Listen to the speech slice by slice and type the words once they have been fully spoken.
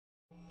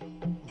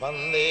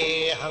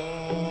Vandeham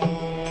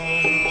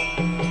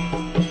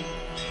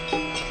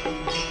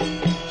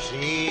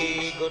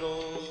Sri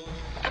Guru.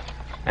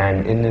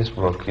 And in this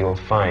book you'll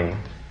find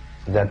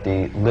that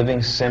the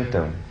living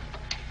symptom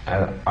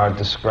are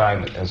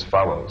described as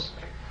follows.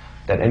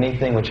 That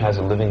anything which has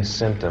a living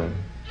symptom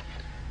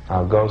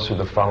goes through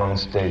the following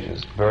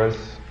stages: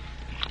 birth,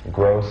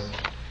 growth,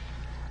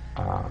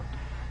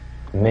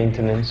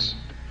 maintenance,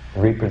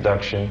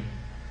 reproduction,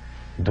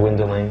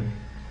 dwindling,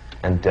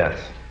 and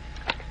death.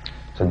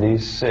 So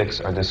these 6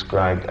 are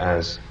described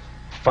as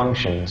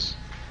functions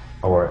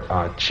or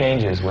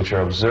changes which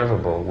are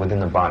observable within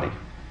the body.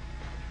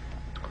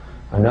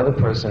 Another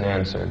person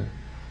answered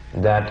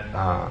that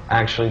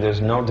actually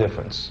there's no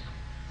difference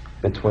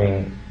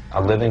between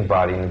a living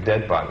body and a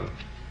dead body,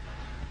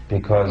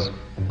 because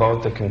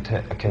both are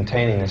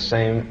containing the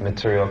same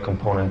material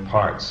component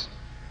parts,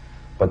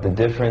 but the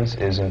difference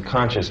is in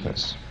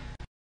consciousness.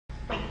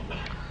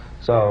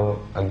 So,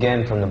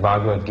 again, from the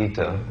Bhagavad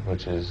Gita,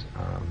 which is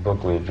a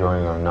book we're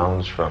drawing our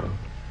knowledge from,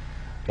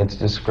 it's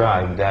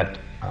described that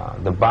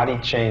the body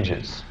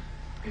changes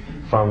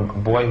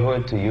from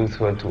boyhood to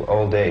youthhood to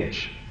old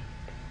age,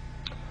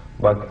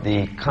 but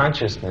the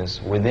consciousness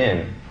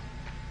within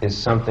is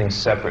something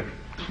separate.